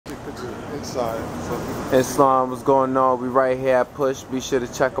inside. Islam, what's going on? We right here at Push. Be sure to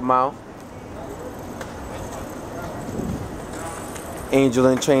check them out. Angel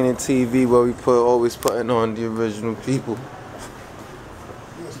and Training TV, where we always putting on the original people.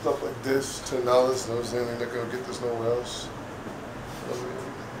 Stuff like this, $10. You know what I'm saying? They're not gonna get this nowhere else.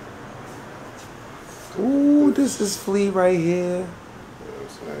 Ooh, this is Flea right here. You know what I'm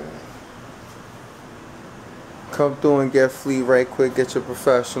saying? Come through and get Flea right quick. Get your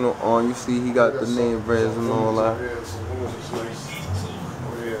professional on. You see, he got the name brands and all that.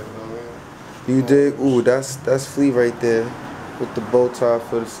 You dig? Ooh, that's Flea right there with the bow tie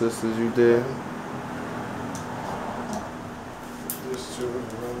for the sisters. You dig? This too,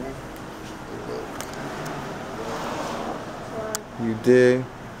 You dig?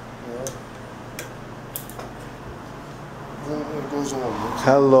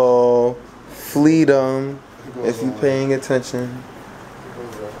 Hello, Freedom. If you paying attention.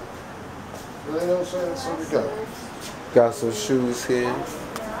 Got some shoes here.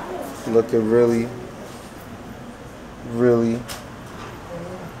 Looking really, really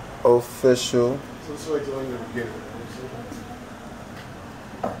official.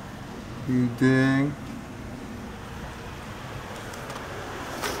 You dig?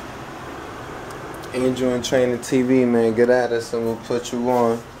 Angel and Training TV, man, get at us and we'll put you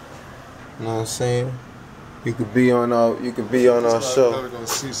on. You know what I'm saying? You could be on our show. I'm never gonna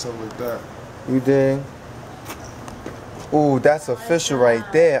see something like that. You dig? Ooh, that's official right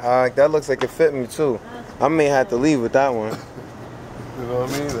there. That looks like it fit me too. I may have to leave with that one. You know what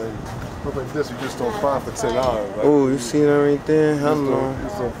I mean? Like, look like this, you just don't find for $10. Right? Ooh, you see that right there? Hello. You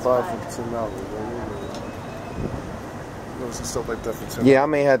just don't find for $10. Right? You know, see stuff like that for $10. Yeah, I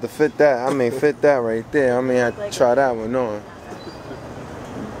may have to fit that. I may fit that right there. I may have to try that one on.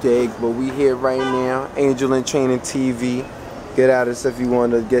 Dig, but we here right now. Angel and Training TV. Get at us if you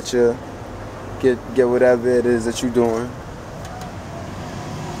want to get whatever it is that you're doing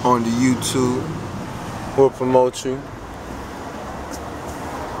on the YouTube. We'll promote you.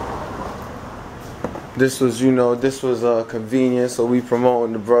 This was, convenient, so we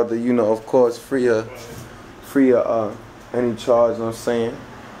promoting the brother, of course, free of any charge, you know what I'm saying?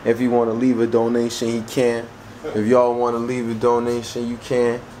 If you want to leave a donation, he can. If y'all want to leave a donation, you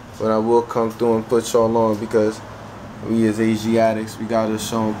can. But I will come through and put y'all on because we as Asiatics, we got to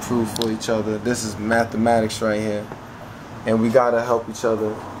show and prove for each other. This is mathematics right here. And we got to help each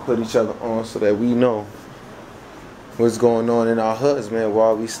other, put each other on so that we know what's going on in our hoods, man,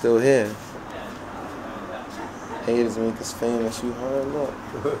 while we still here. Haters make us famous, you heard? Look.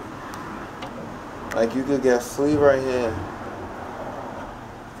 Like you could get Flea right here.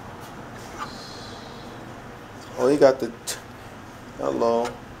 Oh, he got the... Hello.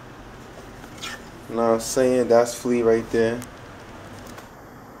 You know what I'm saying? That's Flea right there.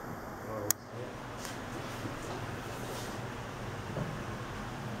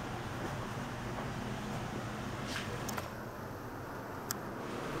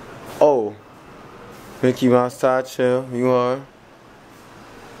 Oh. Mickey Mouse Todd Chill, you are.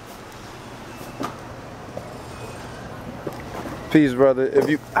 Peace, brother. If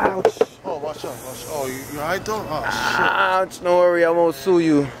you... Ouch. Oh, watch out. Oh, you alright though? Oh, shit. Ouch. Don't worry, I won't sue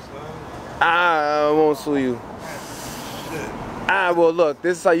you. I won't sue you. Well, look,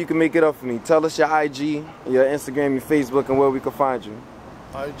 this is how you can make it up for me. Tell us your IG, your Instagram, your Facebook, and where we can find you.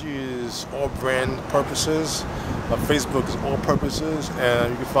 IG is all brand purposes. Facebook is all purposes.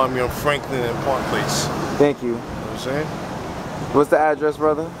 And you can find me on Franklin and Park Place. Thank you. You know what I'm saying? What's the address,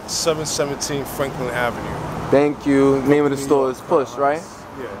 brother? 717 Franklin Avenue. Thank you. Name of the store is Push, right?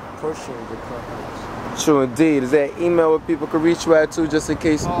 Yeah, Push and the Conference. True indeed. Is there an email where people can reach you at too, just in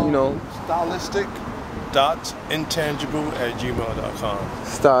case, Stylistic.intangible@gmail.com.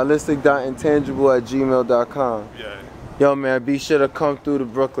 Stylistic.intangible@gmail.com. Yeah. Yo, man, be sure to come through to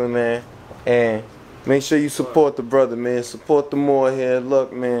Brooklyn, man. And make sure you support the brother, man. Support the Moor here.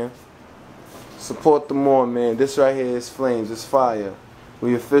 Look, man. Support the Moor, man. This right here is flames. It's fire.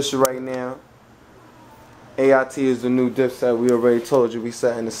 We official right now. AIT is the new dipset. We already told you we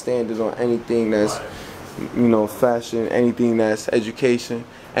setting the standard on anything that's, fashion, anything that's education,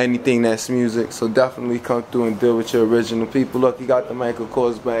 anything that's music. So definitely come through and deal with your original people. Look, you got the Michael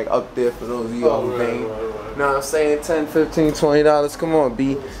Kors bag up there for those of you on vein. Know what I'm saying? $10, $15, $20. Come on,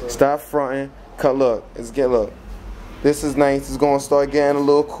 B. Stop fronting. Look. This is nice. It's gonna start getting a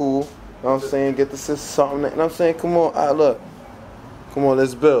little cool. Know what I'm saying? Get the sister something. You know what I'm saying? Come on. Look. Come on,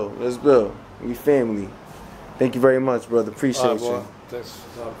 let's build. We family. Thank you very much, brother. Appreciate you. Thanks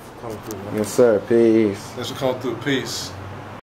for coming through, man. Yes, sir. Peace. Thanks for coming through. Peace.